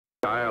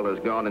Kyle has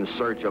gone in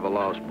search of a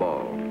lost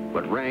ball.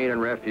 But rain and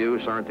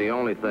refuse aren't the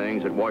only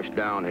things that wash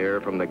down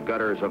here from the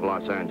gutters of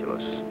Los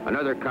Angeles.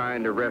 Another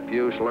kind of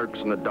refuse lurks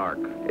in the dark.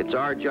 It's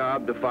our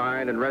job to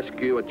find and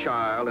rescue a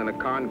child in a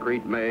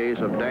concrete maze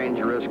of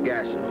dangerous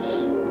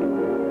gases.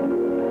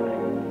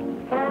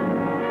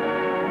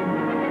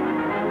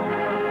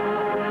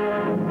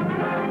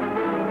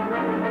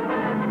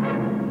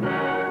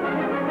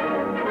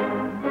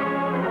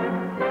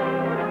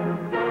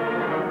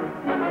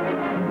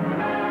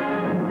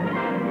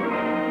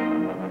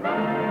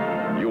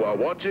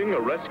 Watching a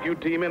rescue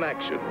team in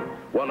action,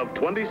 one of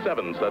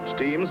 27 such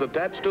teams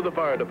attached to the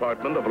fire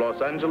department of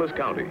Los Angeles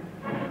County.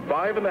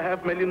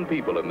 5.5 million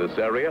people in this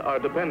area are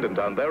dependent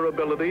on their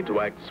ability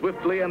to act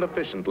swiftly and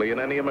efficiently in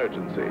any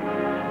emergency.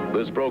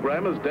 This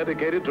program is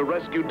dedicated to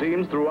rescue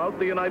teams throughout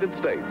the United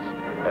States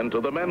and to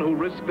the men who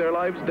risk their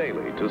lives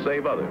daily to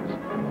save others.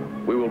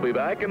 We will be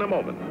back in a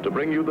moment to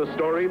bring you the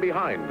story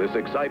behind this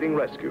exciting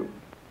rescue.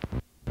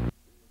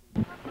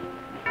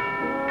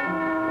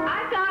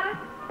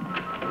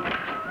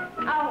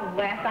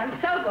 Wes, I'm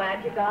so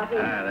glad you got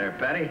here. Hi there,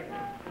 Patty.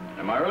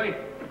 Am I early?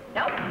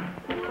 Nope.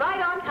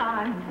 Right on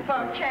time for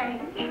a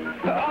change.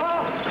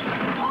 Oh!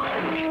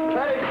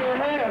 Patty, give your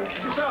hand.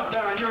 Get yourself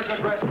down. You're a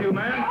good rescue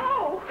man.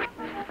 Oh!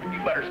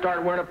 You better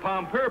start wearing a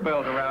Pompier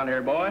belt around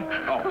here, boy.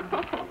 Oh,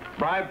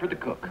 bribe for the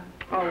cook.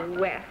 Oh,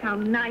 Wes, how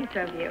nice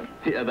of you.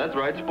 Yeah, that's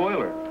right.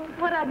 Spoiler.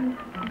 What a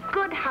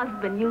good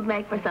husband you'd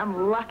make for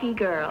some lucky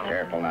girl.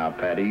 Careful now,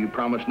 Patty. You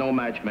promised no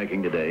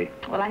matchmaking today.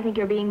 Well, I think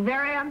you're being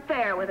very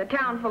unfair with a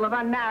town full of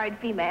unmarried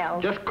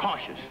females. Just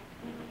cautious.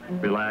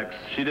 Relax.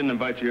 She didn't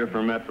invite you here for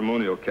a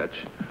matrimonial catch.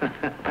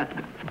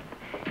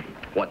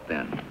 What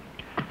then?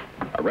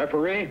 A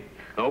referee?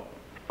 Nope.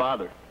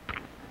 Father.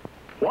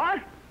 What?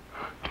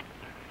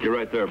 You're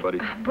right there, buddy.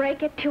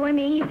 Break it to him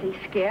easy,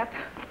 Skip.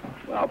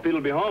 Well,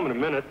 Pete'll be home in a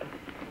minute.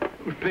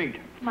 Who's Pete?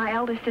 My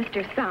elder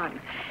sister's son.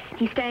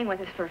 He's staying with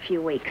us for a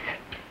few weeks.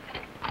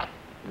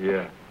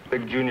 Yeah.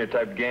 Big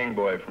junior-type gang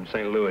boy from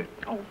St. Louis.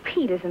 Oh,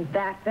 Pete isn't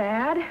that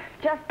bad.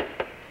 Just,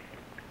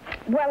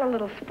 well, a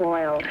little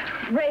spoiled.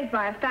 Raised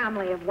by a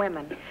family of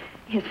women.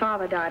 His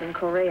father died in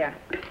Korea.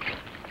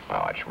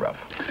 Oh, it's rough.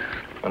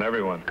 On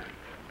everyone.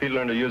 Pete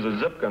learned to use a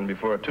zip gun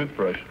before a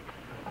toothbrush.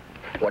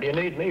 What do you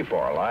need me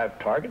for, a live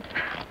target?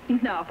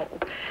 No.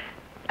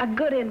 A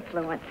good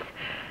influence.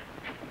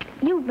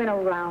 You've been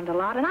around a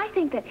lot, and I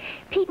think that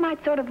Pete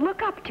might sort of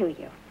look up to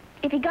you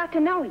if he got to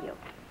know you.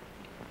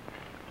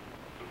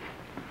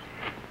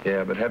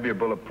 Yeah, but have your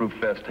bulletproof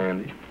vest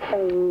handy.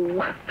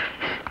 Oh.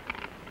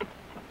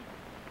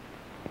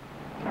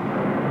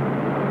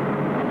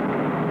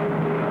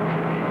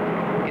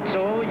 It's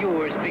all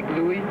yours, Big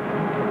Louie.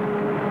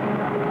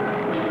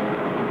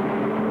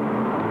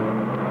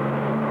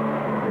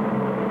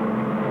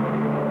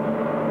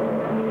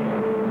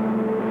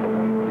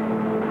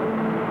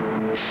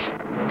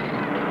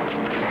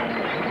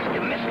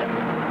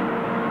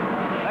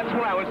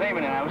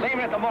 I was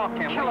aiming at the ball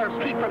camp. Killer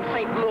Pete from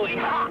St. Louis.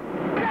 Ha!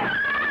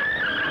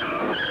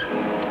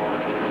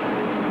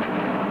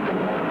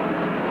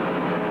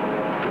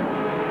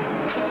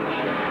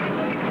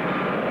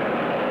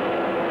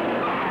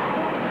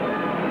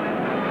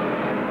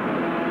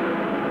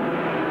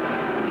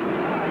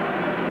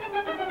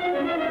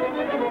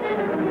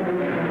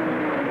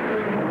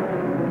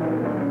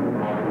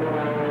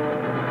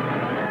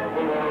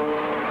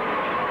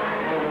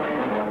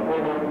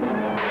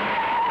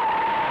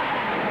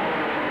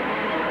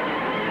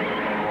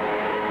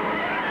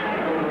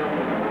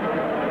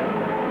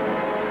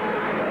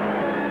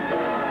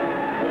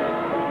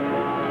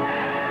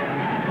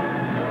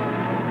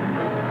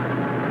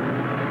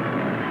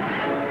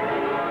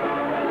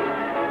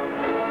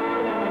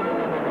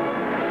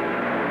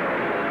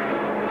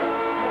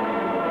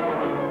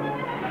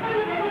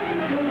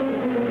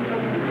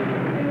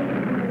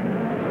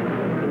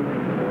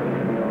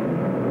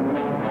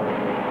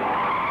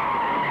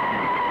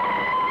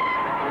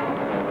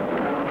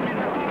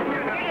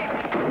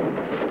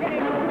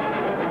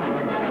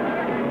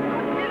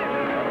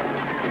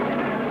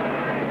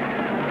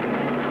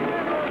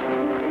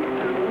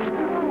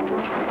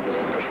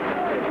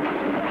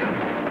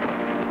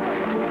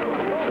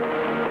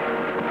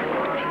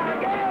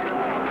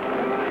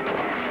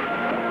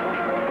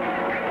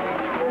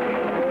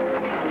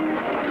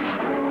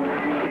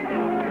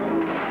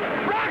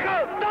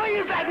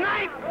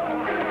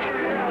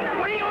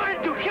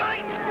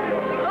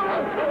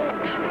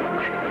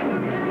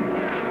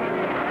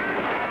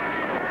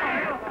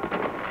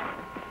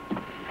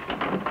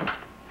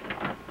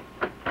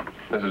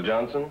 Mrs.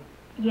 Johnson?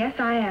 Yes,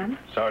 I am.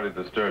 Sorry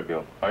to disturb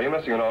you. Are you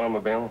missing an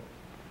automobile?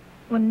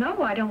 Well,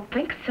 no, I don't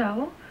think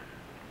so.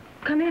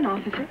 Come in,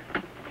 officer.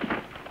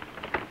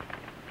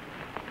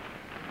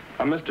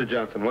 Mr.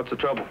 Johnson, what's the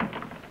trouble?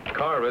 A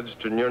car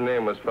registered in your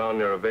name was found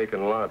near a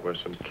vacant lot where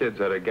some kids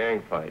had a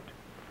gang fight.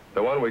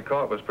 The one we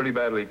caught was pretty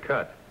badly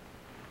cut.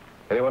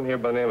 Anyone here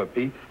by the name of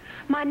Pete?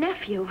 My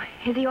nephew.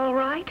 Is he all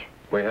right?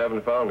 We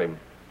haven't found him.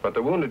 But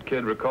the wounded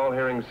kid recalled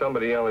hearing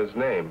somebody yell his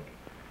name.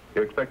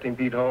 You expecting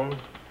Pete home?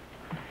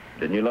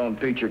 Didn't you loan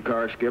Pete your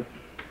car, Skip?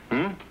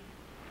 Hmm?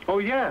 Oh,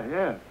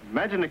 yeah.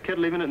 Imagine a kid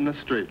leaving it in the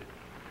street.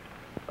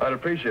 I'd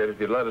appreciate it if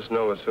you'd let us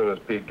know as soon as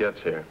Pete gets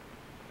here.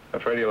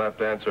 Afraid he'll have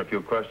to answer a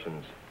few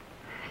questions.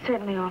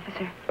 Certainly,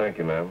 officer. Thank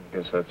you, ma'am.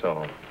 Guess that's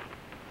all.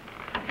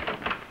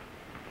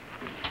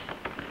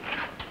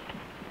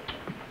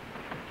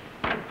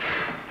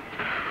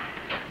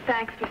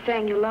 Thanks for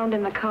saying you loaned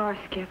him the car,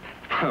 Skip.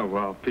 Oh,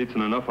 well, Pete's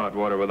in enough hot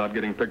water without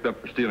getting picked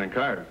up for stealing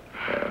cars.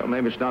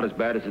 Maybe it's not as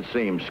bad as it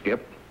seems,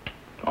 Skip.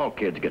 All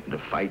kids get into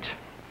fights.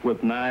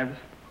 With knives?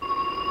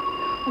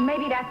 Well,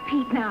 maybe that's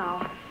Pete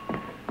now.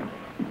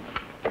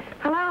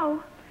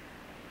 Hello?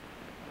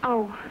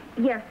 Oh,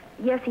 yes,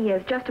 he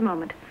is. Just a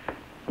moment.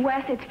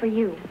 Wes, it's for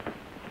you.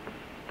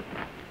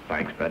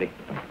 Thanks, Betty.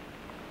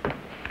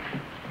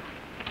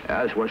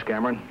 This Wes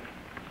Cameron.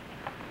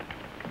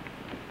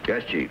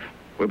 Yes, Chief.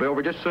 We'll be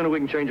over just as soon as we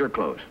can change our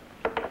clothes.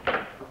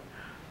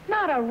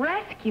 Not a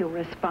rescue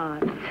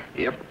response.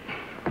 Yep.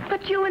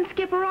 But you and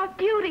Skip are off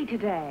duty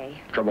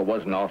today. Trouble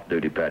wasn't off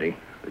duty, Patty.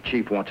 The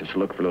chief wants us to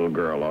look for a little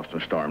girl lost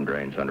in storm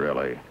drains under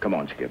L.A. Come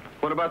on, Skip.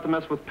 What about the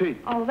mess with Pete?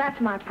 Oh, that's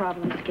my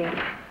problem, Skip.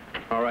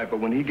 All right, but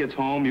when he gets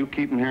home, you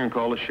keep him here and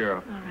call the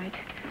sheriff. All right.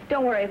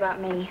 Don't worry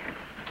about me.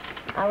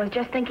 I was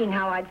just thinking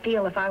how I'd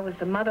feel if I was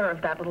the mother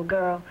of that little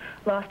girl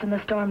lost in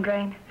the storm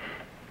drain.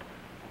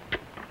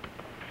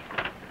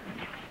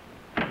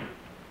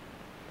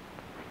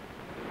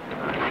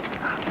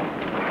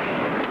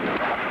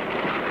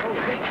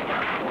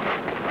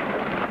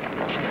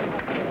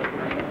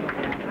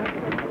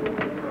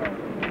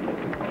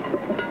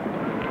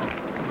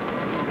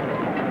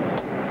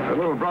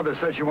 Brother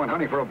said she went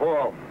hunting for a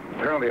ball.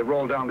 Apparently it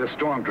rolled down this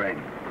storm drain.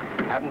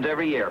 Happens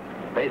every year.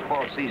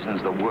 Baseball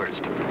season's the worst.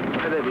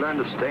 They've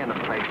learned to stay in the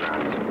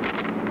playgrounds.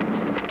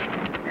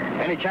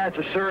 Any chance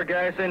of sewer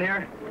gas in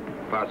here?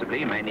 Possibly.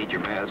 You may need your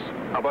mess.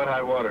 How about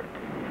high water?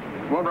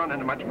 Won't run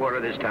into much water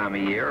this time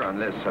of year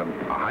unless a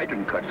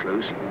hydrant cuts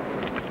loose.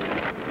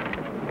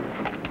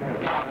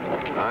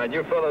 And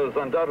you fellows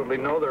undoubtedly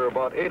know there are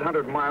about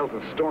 800 miles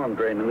of storm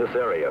drain in this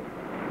area.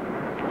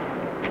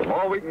 From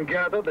all we can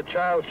gather, the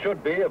child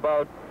should be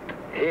about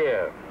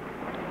here.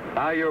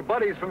 Now, your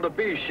buddies from the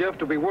B shift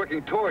will be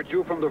working towards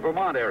you from the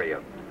Vermont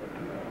area.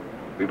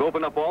 We've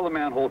opened up all the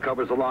manhole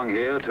covers along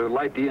here to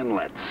light the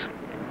inlets.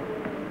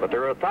 But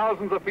there are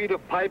thousands of feet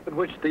of pipe in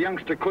which the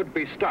youngster could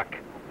be stuck.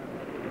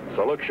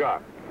 So look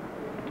sharp.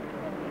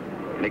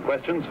 Any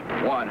questions?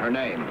 One, her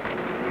name.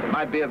 It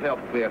might be of help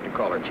if we have to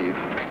call her, Chief.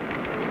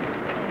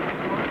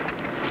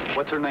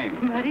 What's her name?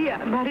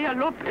 Maria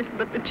Lopez,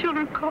 but the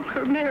children call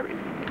her Mary.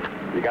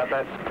 You got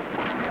that?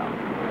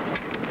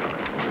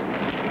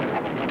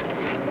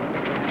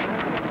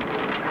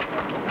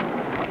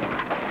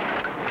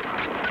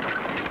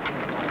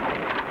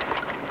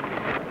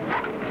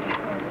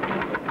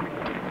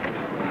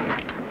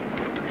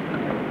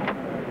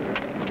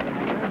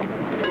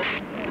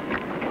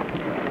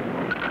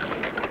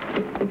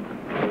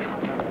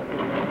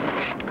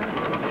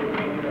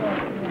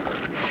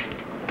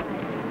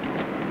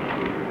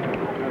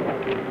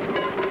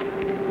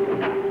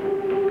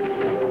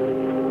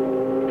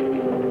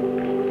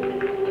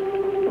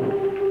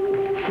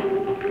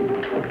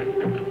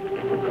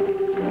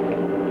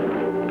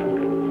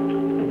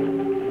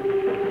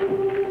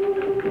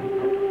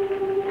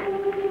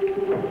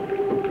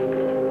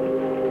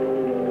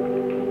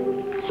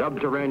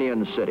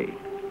 Subterranean city.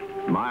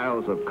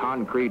 Miles of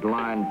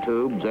concrete-lined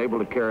tubes able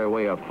to carry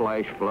away a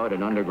flash flood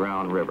in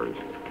underground rivers.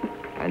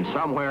 And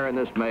somewhere in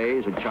this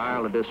maze, a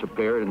child had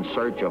disappeared in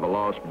search of a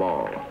lost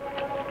ball.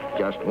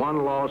 Just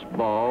one lost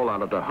ball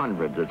out of the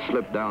hundreds that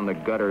slip down the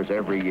gutters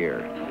every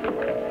year.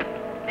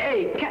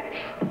 Hey, catch.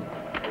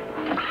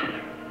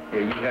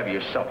 Here, you have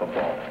yourself a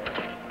ball.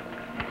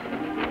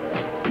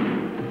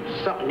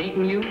 Something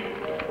eating you?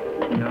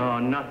 No,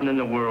 nothing in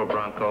the world,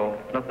 Bronco.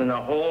 Nothing in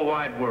the whole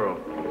wide world.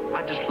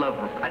 I just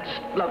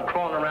love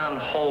crawling around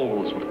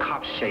holes with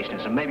cops chasing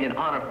us and maybe an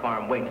honor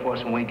farm waiting for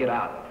us when we get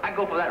out. I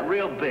go for that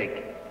real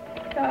big.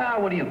 Ah,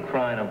 what are you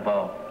crying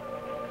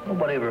about?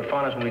 Nobody ever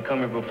found us when we come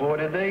here before,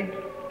 did they?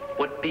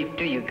 What beef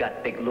do you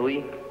got, Big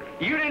Louie?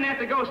 You didn't have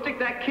to go stick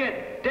that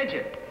kid, did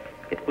you?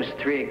 It was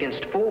 3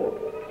 against 4.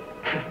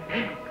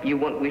 You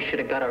want we should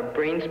have got our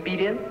brains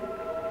beat in?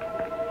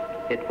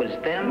 It was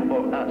them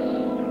or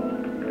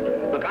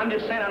us. Look, I'm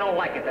just saying I don't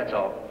like it, that's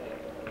all.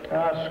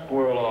 Ah,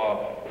 squirrel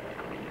off.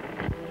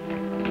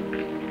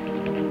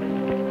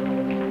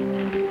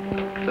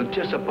 So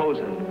just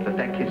supposing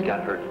that kid's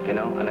got hurt, you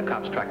know, and the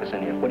cops track us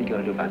in here. What are you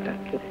going to do about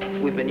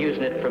that? We've been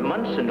using it for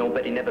months and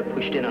nobody never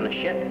pushed in on a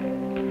shed.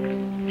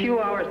 A few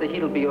hours, the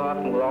heat'll be off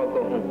and we'll all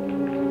go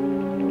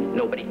home.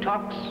 Nobody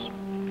talks,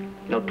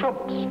 no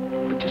troubles.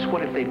 But just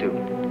what if they do?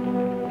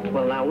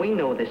 Well, now we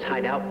know this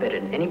hideout better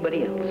than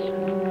anybody else.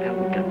 And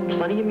we've got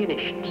plenty of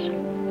munitions.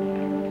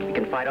 We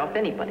can fight off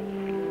anybody.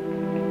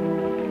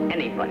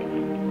 Anybody.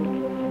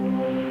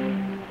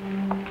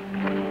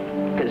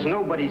 Because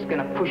nobody's going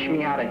to push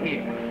me out of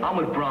here. I'm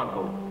with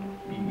Bronco.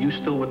 You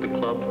still with the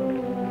club?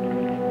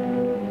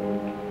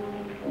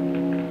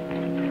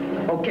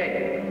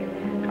 Okay.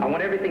 I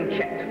want everything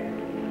checked.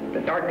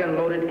 The dart gun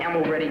loaded,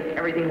 ammo ready,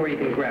 everything where you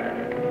can grab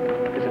it.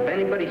 Because if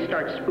anybody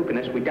starts spooking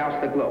us, we douse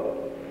the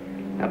glow.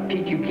 Now,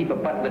 Pete, you keep a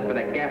butt lid for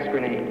that gas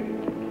grenade.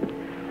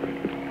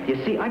 You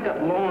see, I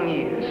got long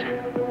ears,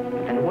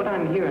 and what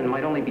I'm hearing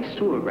might only be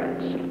sewer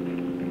rats.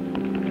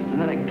 And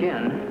then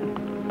again,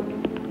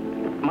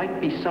 might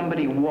be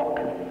somebody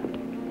walking.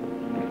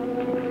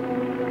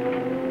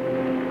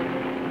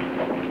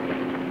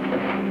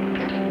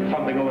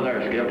 Something over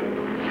there, Skip.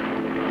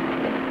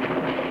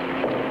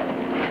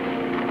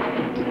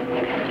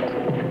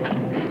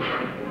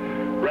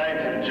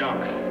 Rags and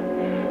junk.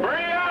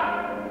 Maria!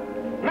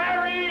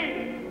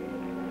 Mary!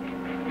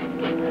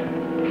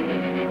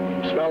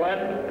 Smell that?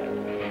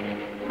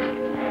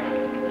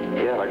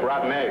 Yeah, like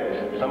rotten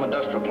eggs. Some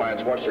industrial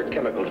plants wash their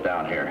chemicals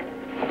down here.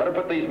 Better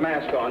put these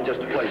masks on just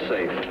to play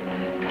safe.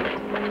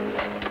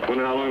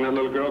 Wonder how long that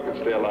little girl could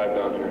stay alive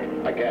down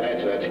here. I can't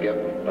answer that,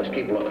 Skip. Let's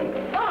keep looking.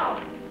 Oh!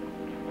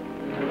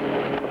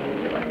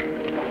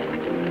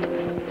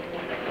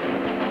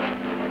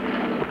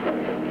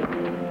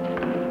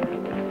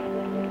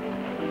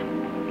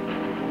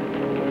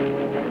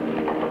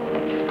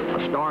 A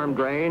storm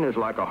drain is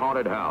like a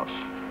haunted house.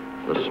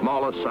 The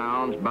smallest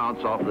sounds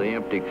bounce off the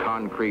empty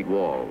concrete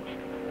walls.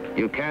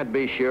 You can't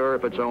be sure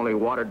if it's only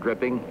water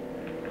dripping,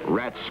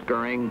 rats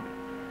scurrying,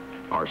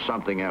 or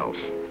something else.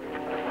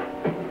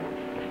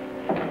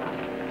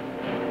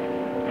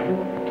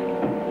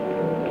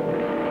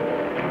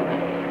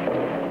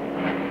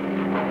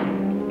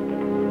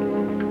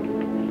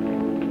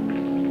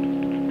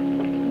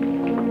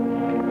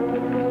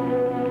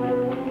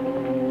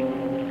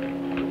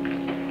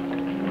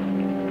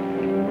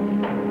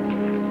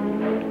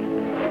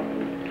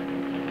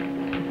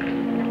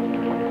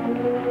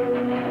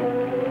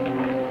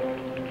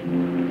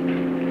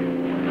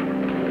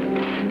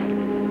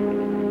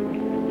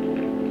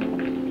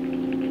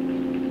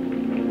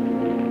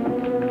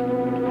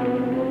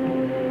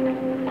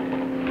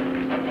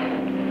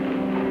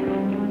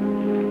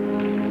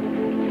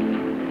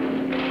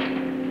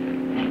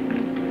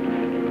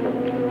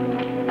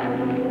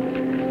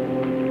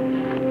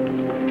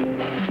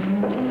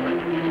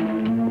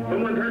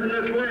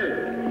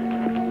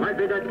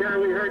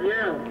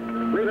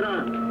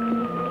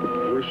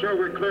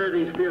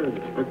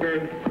 Okay?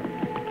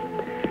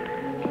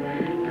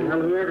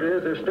 Well, whoever it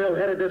is, they're still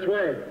headed this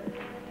way.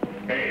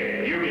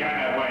 Hey, you behind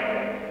that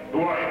light. Who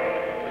are you?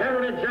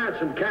 Cameron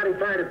Johnson, County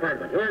Fire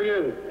Department. Who are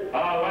you?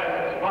 Oh, Wes,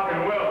 it's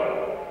fucking Will.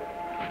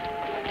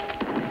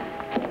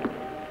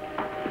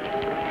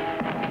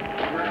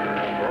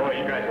 Boy,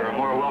 you guys are a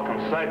more welcome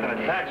sight than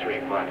a tax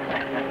refund.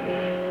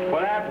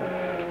 What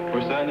happened?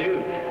 Where's that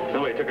news?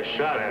 Somebody took a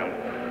shot at him.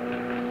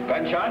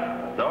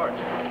 Gunshot? Dart.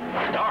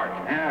 Dart?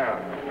 Yeah.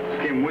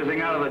 Came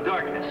whizzing out of the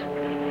darkness.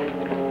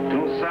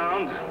 No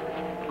sound.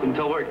 Couldn't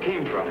tell where it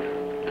came from.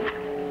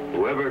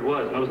 Whoever it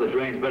was knows the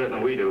drains better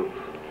than we do.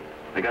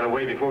 They got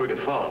away before we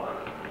could follow.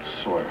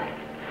 Swear.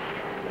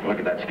 Look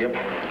at that, Skip.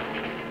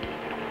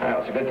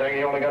 Well, it's a good thing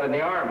he only got it in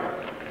the arm.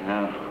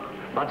 Yeah.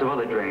 Lots of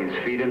other drains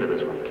feed into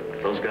this one.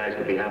 Those guys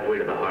could be halfway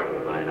to the harbor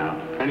by now.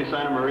 Any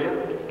sign of Maria?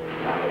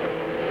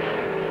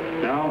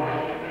 No.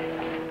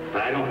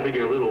 I don't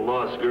figure little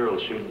lost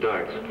girls shoot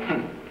darts.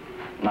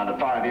 Not at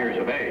 5 years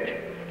of age.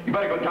 You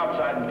better go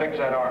topside and fix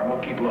that arm. We'll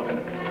keep looking.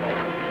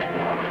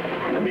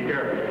 And be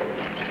careful.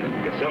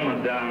 Because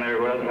someone's down there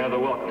who doesn't have the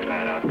welcome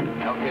mat out.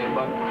 Okay,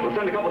 Buck. We'll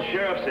send a couple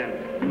sheriffs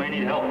in. You may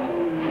need help.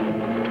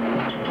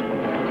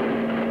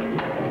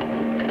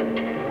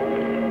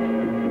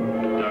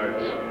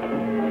 Darts.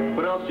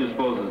 What else do you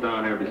suppose is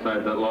down here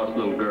besides that lost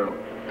little girl?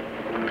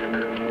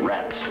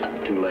 Rats,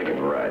 two-legged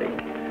variety.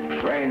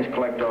 Drains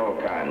collect all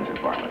kinds of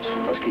varmints.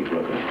 Let's keep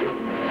looking, Skip.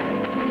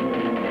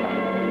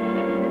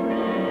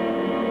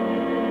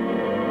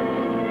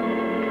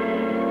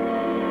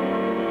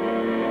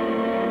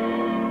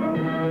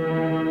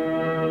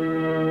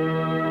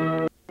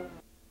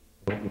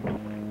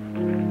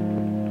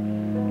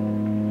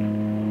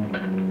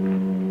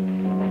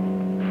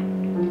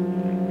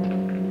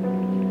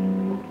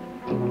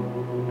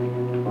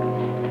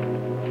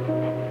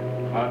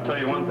 I'll tell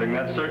you one thing,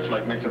 that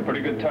searchlight makes a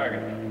pretty good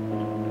target.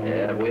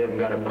 Yeah, we haven't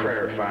got a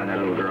prayer to find that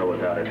little girl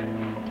without it.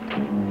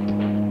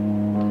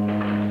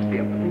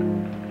 Skip,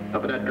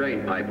 up at that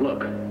drain pipe, look.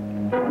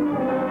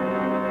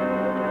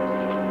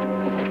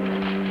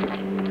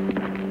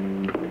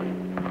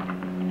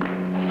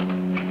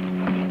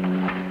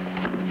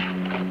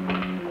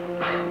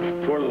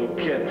 Poor little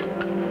kid.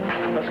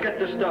 Let's get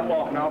this stuff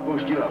off and I'll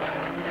boost you up.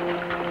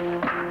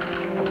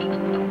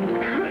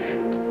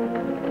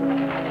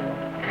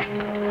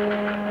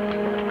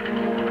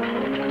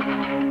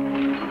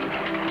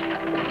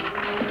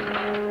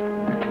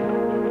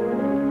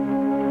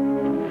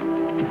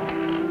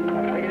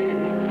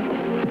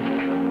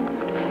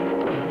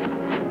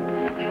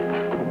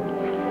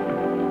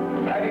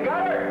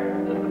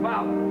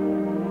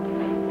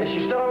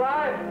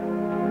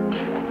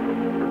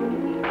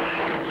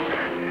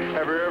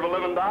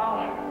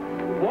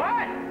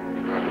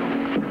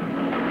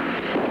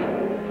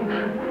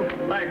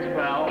 Thanks,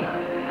 pal.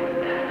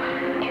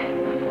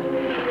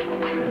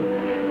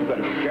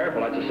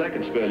 careful. That's the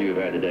second spill you've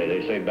had today.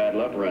 They say bad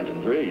luck runs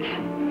in threes.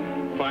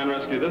 Fine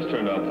rescue this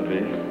turned out to be.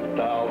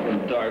 Dolls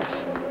and darts.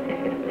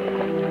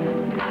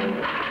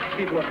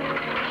 Keep looking.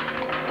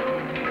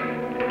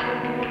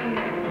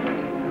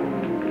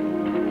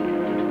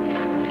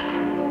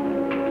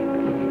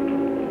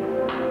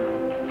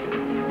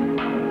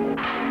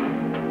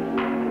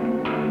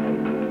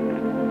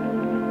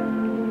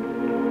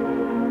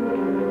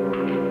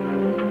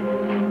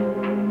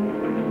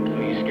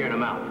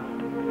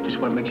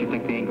 What makes you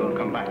think they ain't gonna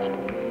come back?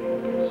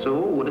 So,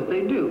 what if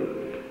they do?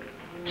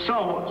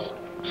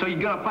 So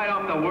you gonna fight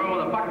off the world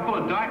with a bucket full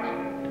of darts?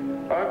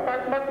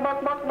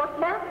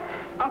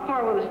 How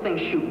far will this thing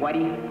shoot,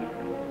 Whitey?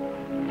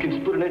 You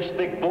can split an inch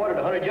thick board at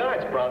 100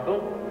 yards,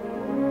 Bronco.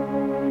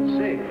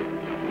 Say,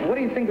 What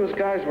do you think those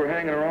guys were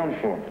hanging around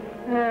for?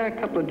 a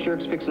couple of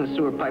jerks fixing a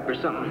sewer pipe or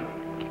something.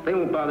 They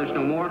won't bother us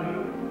no more.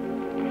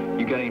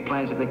 You got any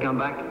plans if they come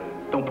back?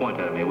 Don't point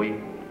at me, will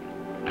you?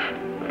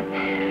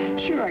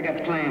 Sure, I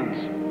got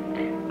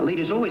plans. The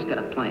leader's always got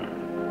a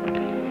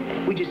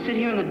plan. We just sit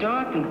here in the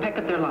dark and peck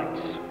at their lights.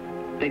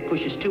 If they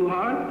push us too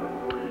hard,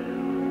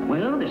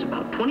 well, there's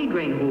about 20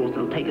 drain holes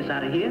that'll take us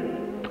out of here.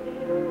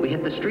 We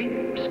hit the street,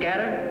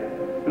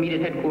 scatter, meet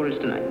at headquarters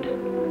tonight.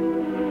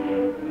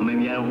 Well,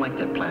 maybe I don't like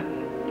that plan.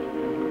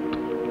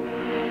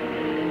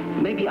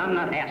 Maybe I'm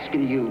not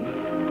asking you.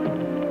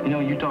 You know,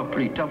 you talk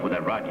pretty tough with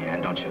that rod in your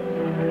hand, don't you?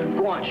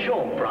 Go on,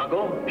 show 'em,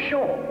 Bronco.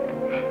 Show 'em.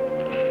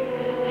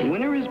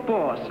 Winner is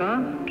boss,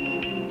 huh?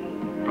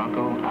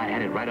 Bronco, I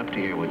had it right up to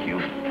here with you.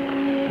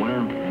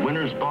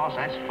 Winner's boss,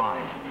 that's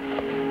fine.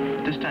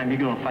 But this time you're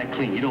gonna fight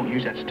clean. You don't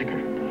use that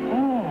sticker.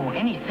 Oh,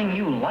 anything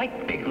you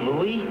like, Big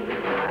Louie.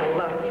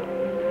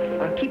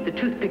 I'll keep the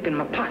toothpick in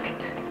my pocket.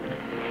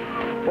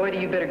 Boy, do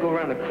you better go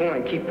around the corner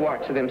and keep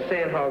watch so them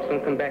sandhogs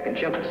don't come back and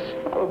jump us.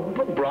 Oh,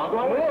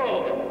 Bronco,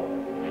 whoa!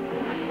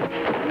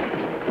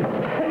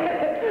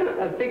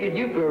 I figured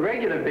you for a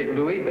regular Big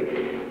Louie, but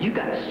you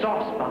got a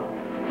soft spot.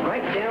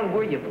 Right down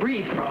where you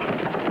breathe from.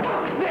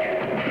 There!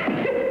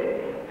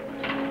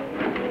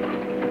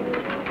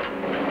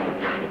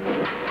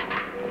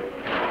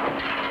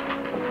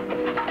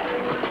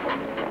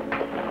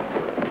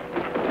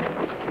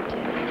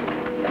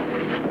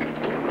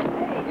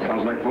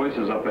 Sounds like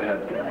voices up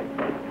ahead.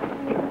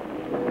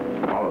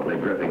 Probably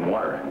dripping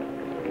water.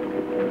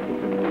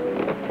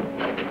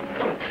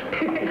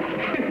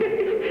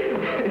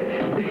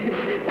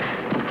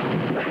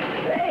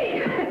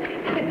 Hey!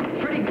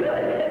 Pretty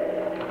good.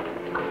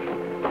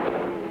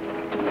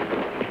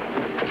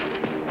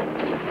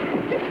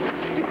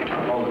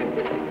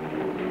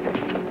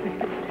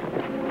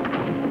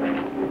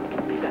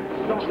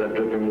 That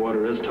dripping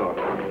water is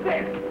talking.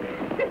 Yeah.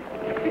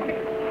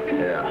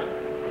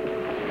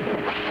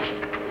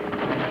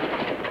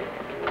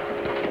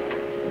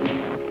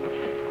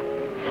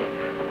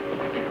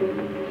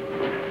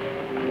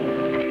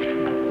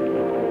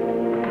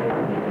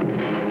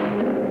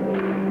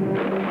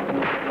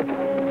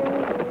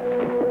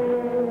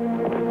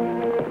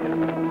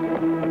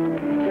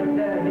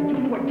 They do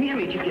more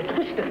damage if you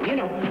twist them, you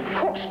know,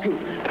 corkscrew,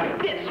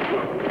 like this.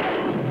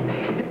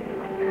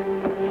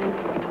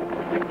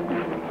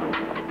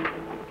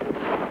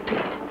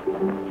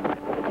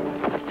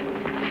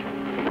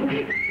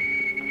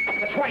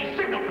 That's why he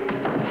signaled.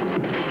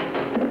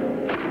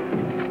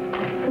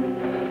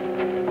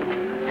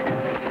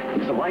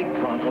 It's a light,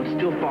 Bronco. It's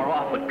still far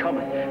off, but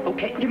coming.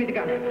 Okay, give me the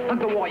gun. Hug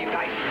the wall, you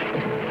guys.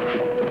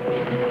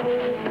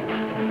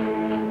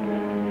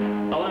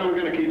 How long are we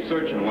gonna keep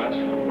searching, Wes?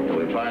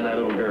 Till we find that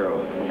little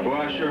girl. Boy,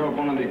 I sure hope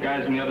one of the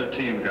guys in the other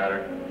team got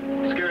her.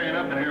 Scary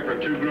enough in here for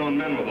two grown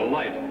men with a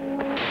light.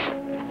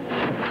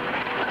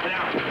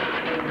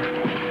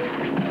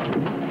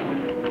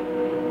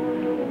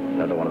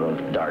 Another one of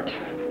those darts.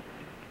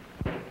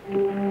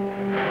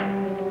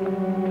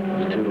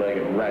 Those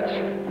two-legged rats.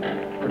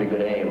 Pretty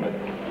good aim.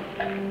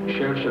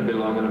 Sheriff should be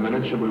along in a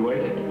minute. Should we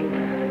wait?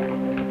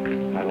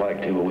 I'd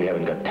like to, but we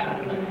haven't got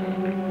time.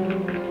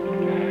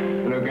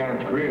 The new guy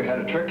in Korea had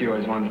a trick he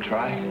always wanted to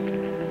try.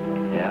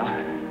 Yeah?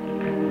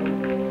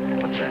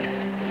 What's that?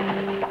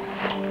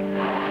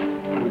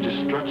 We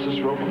just stretch this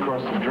rope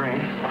across the drain.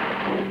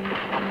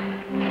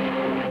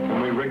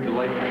 And we rig the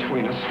light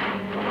between us.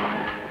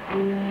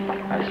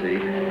 I see.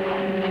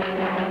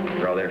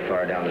 Draw their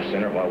far down the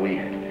center while we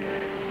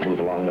move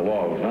along the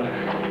walls, huh?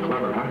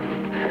 Clever, huh?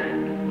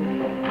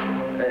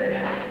 Hey, a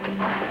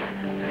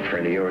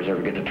friend of yours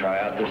ever get to try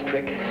out this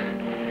trick?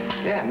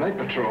 Yeah, night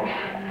patrol.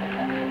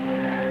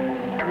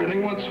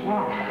 Everything went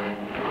swell.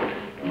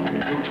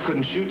 Boots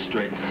couldn't shoot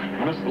straight.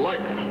 Missed the light.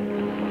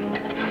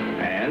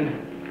 And?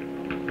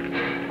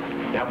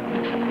 Yep.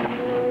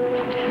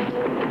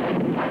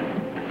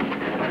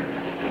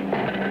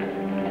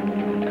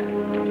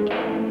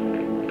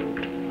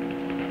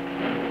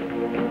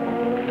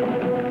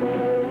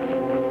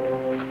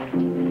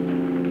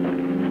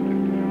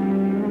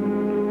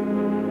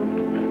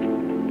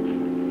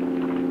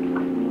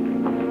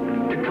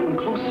 They're coming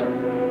closer.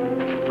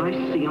 I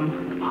see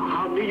them.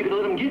 How near you gonna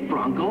let them get,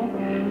 Bronco?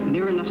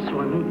 Near enough so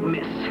I won't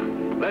miss.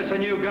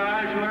 Listen, you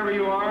guys, whoever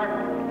you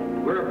are,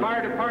 We're a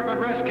fire department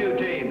rescue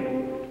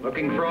team.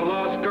 Looking for a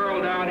lost girl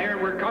down here,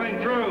 and we're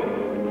coming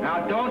through.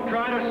 Now, don't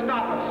try to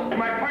stop us.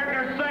 My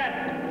partner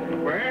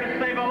said, we're here to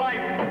save a life.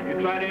 If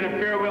you try to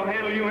interfere, we'll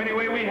handle you any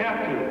way we have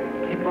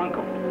to. Hey,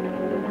 Bronco.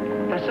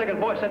 That second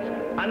voice,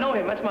 I know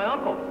him. That's my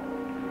uncle.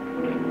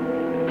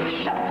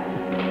 Shut up.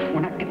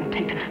 We're not getting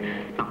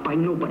taken. Not by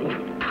nobody.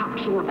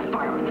 Cops or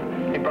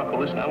firemen. Hey, Bronco,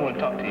 listen, I want to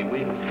talk to you. Will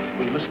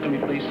you listen to me,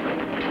 please?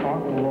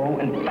 Talk low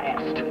and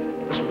fast.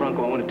 Listen,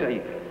 Bronco, I want to tell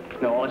you.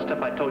 You know, all that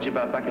stuff I told you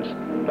about back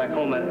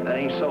home, that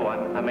ain't so.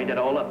 I made that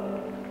all up.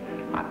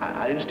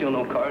 I didn't steal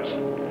no cars.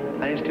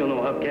 I didn't steal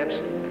no hubcaps.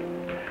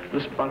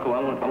 Listen, Bronco, I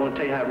want to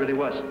tell you how it really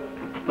was.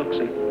 Look,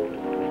 see,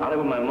 I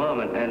lived with my mom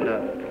and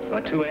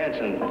my two aunts,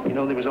 and, you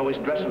know, they was always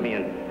dressing me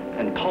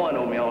and pawing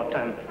over me all the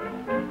time.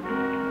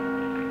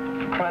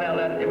 Crying out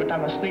loud every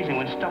time I was sneezing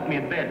when it stuffed me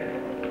in bed.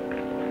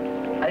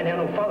 I didn't have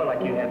no father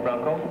like you had,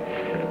 Bronco.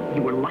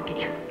 You were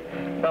lucky.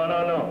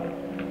 No.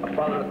 My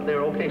father,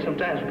 they're okay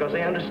sometimes because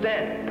they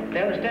understand.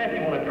 They understand if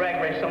you want to drag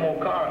race some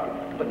old car.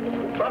 But,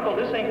 Bronco,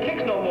 this ain't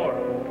kicks no more.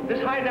 This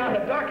hideout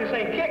in the dark, this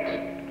ain't kicks. If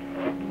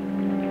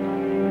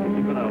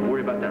you're going to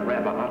worry about that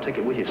rap, I'll take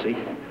it with you, see?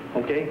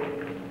 Okay?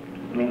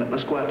 I mean,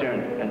 let's go out there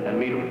and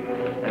meet him.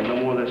 And no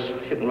more of this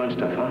hit and run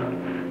stuff, huh?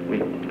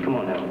 Come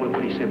on now. What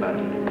do you say about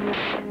it?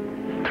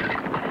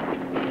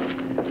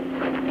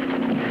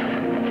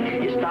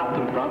 You stopped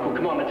them, Bronco.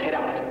 Come on, let's head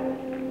out.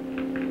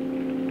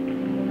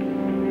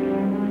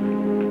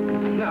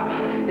 No,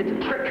 it's a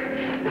trick.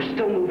 They're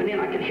still moving in.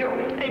 I can hear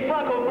them. Hey,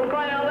 Bronco, we're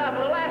crying out loud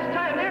for the last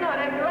time. They're not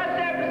after us.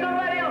 They're after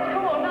somebody else.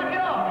 Come on, knock it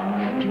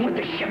off. Do you want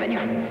the shove in you?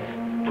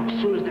 Now, as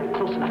soon as they're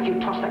close enough, you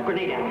toss that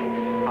grenade out.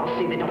 I'll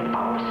see they don't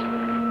follow us.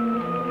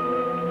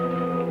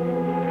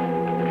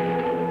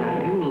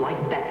 Now, you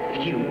light that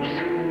fuse.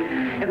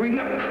 And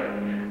remember,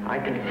 I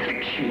can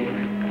fix you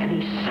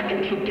any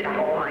second you get out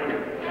of line.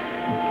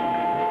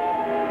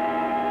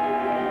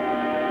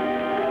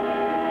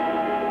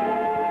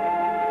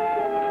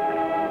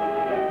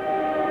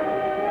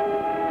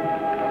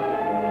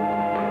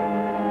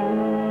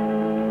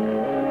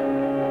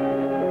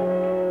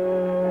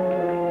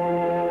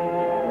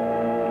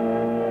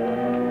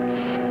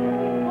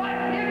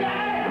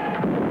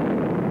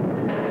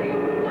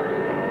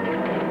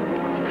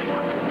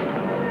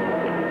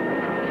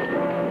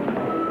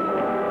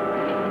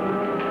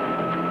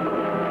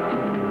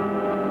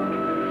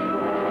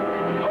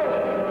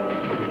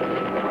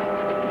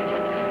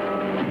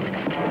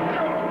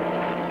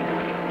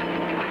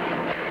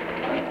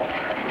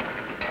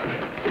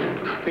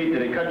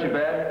 Did he cut you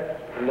bad?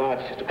 No,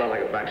 it's just about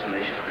like a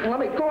vaccination. Let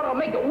me go and I'll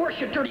make it worse,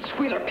 you dirty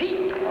squealer,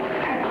 Pete.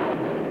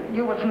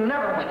 You was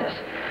never with us.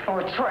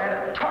 Or trying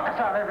to talk us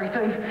out of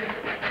everything.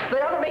 They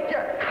ought to make you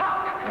a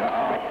cop.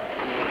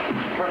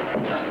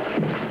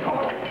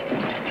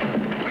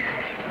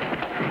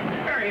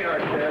 There you are,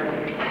 Sheriff.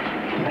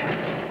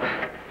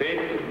 Pete,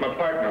 it's my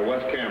partner,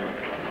 Wes Cameron.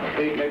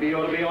 Pete, maybe you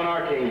ought to be on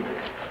our team.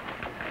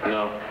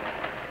 No,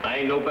 I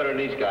ain't no better than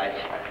these guys.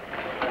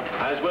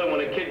 I was with him when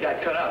the kid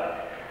got cut up.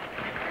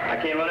 I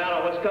can't run out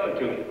on what's coming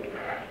to me.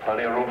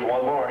 Plenty of room for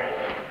one more.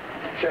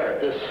 Sheriff,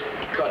 this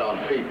cut on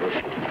Pete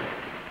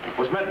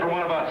was meant for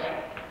one of us.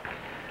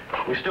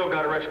 We still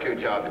got a rescue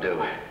job to do.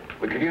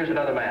 We could use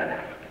another man.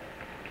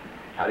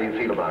 How do you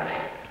feel about it?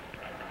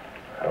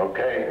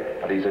 Okay,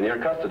 but he's in your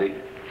custody.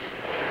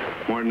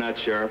 More than that,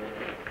 Sheriff.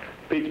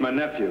 Pete's my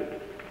nephew.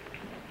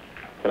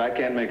 But I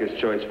can't make his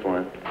choice for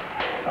him.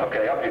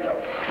 Okay, up you go.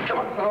 Come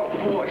on. Oh,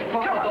 boy,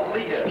 follow the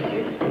leader.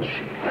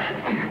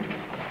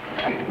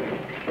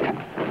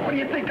 What do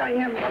you think I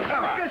am,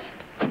 circus?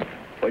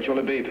 Which will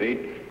it be, Pete?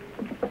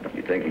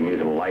 You think you can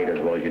use a light as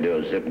well as you do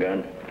a zip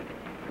gun?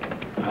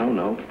 I don't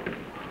know.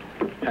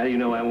 How do you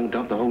know I won't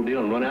dump the whole deal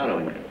and run out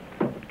on you?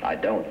 I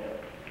don't.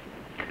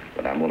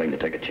 But I'm willing to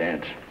take a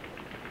chance.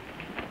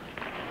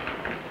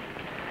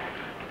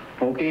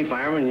 Okay,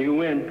 fireman, you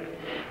win.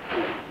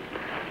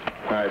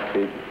 All right,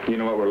 Pete. You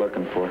know what we're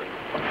looking for.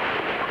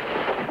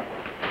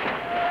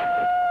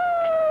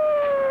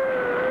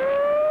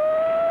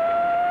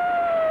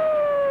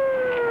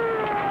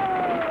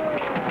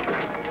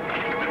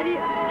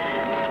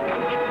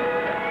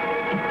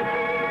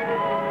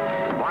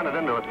 Wandered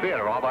into a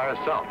theater all by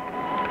herself.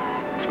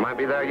 She might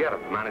be there yet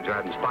if the manager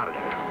hadn't spotted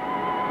her.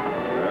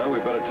 Well, we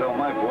better tell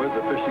my boys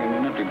they're fishing in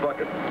an empty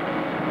bucket.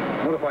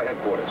 Notify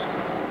headquarters.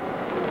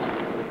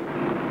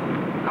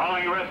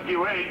 Calling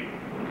Rescue 8.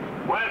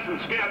 Wes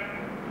and Skip.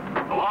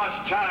 The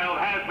lost child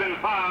has been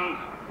found.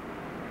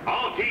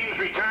 All teams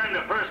return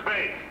to first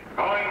base.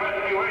 Calling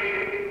Rescue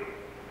 8.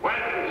 Wes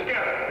and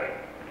Skip.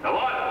 The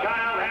lost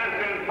child has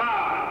been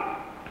found.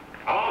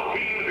 All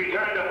teams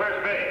return to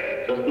first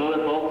base. Just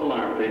another false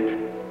alarm, Pete.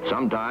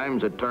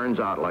 Sometimes it turns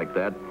out like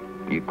that.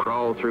 You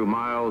crawl through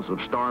miles of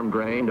storm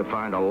drain to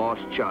find a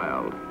lost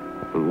child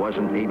who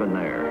wasn't even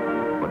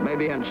there. But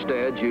maybe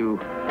instead you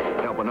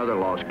help another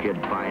lost kid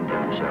find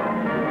himself.